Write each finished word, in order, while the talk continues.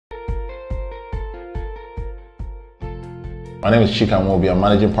My name is Chika Nwobi. I'm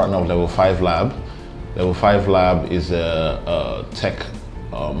managing partner of Level 5 Lab. Level 5 Lab is a tech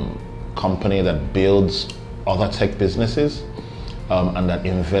company that builds other tech businesses and that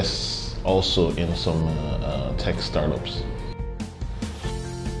invests also in some tech startups.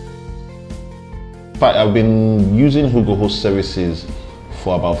 I've been using Whogohost services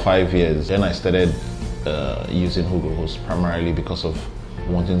for about 5 years. Then I started using Whogohost primarily because of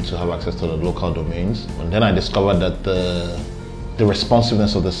wanting to have access to the local domains. And then I discovered that the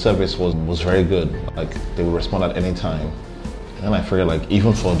responsiveness of the service was very good. Like, they would respond at any time. And then I figured, like,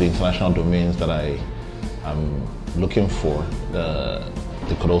 even for the international domains that I'm looking for,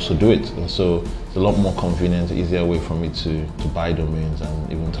 they could also do it. And so it's a lot more convenient, easier way for me to buy domains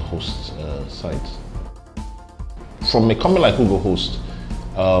and even to host sites. From a company like Whogohost,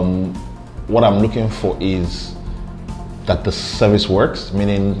 what I'm looking for is that the service works,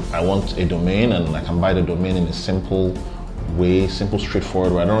 meaning I want a domain and I can buy the domain in a simple way, simple,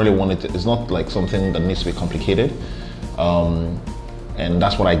 straightforward way. I don't really want it, it's not like something that needs to be complicated. And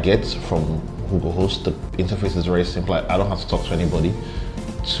that's what I get from Whogohost. The interface is very simple. I don't have to talk to anybody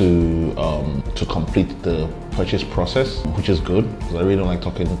to complete the purchase process, which is good, because I really don't like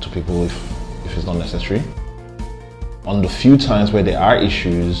talking to people if it's not necessary. On the few times where there are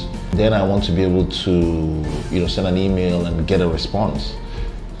issues, then I want to be able to, send an email and get a response.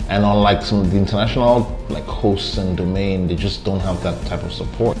 And unlike some of the international hosts and domain, they just don't have that type of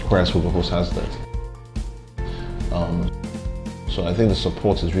support, whereas Whogohost has that. So I think the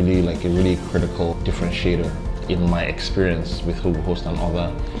support is really a really critical differentiator in my experience with Whogohost and other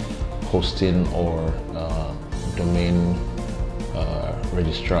hosting or domain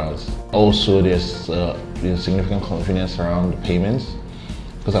registrars. Also, there's significant convenience around the payments,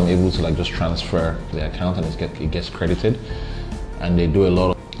 because I'm able to just transfer the account and it gets credited, and they do a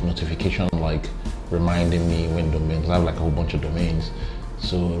lot of notification reminding me when domains. I have a whole bunch of domains,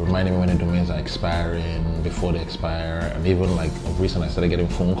 so reminding me when the domains are expiring, before they expire, and even of recent I started getting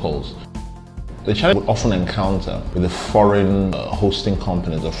phone calls. The challenge we often encounter with the foreign hosting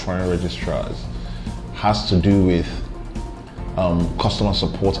companies or foreign registrars has to do with customer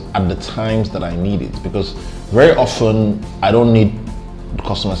support at the times that I need it, because very often I don't need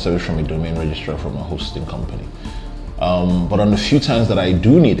customer service from a domain registrar from a hosting company. But on the few times that I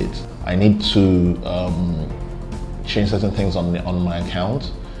do need it, I need to change certain things on my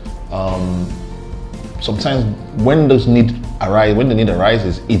account. Sometimes when the need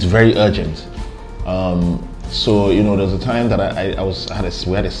arises, it's very urgent. So there's a time that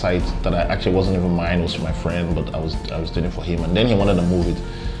we had a site that I actually wasn't even mine, it was for my friend, but I was doing it for him, and then he wanted to move it.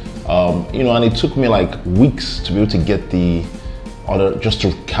 And it took me weeks to be able to get the order, just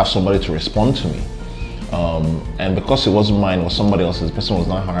to have somebody to respond to me. And because it wasn't mine, it was somebody else's. The person was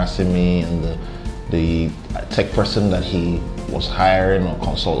not harassing me, and the tech person that he was hiring or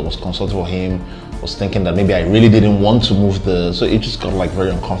was consulting for him was thinking that maybe I really didn't want to move so it just got very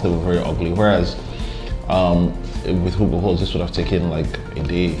uncomfortable, very ugly. Whereas with Whogohost, this would have taken a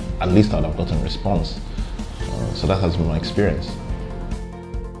day. At least I would have gotten a response. So that has been my experience.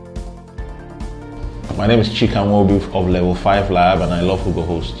 My name is Chika Nwobi of Level 5 Lab, and I love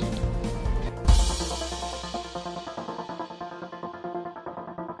Whogohost.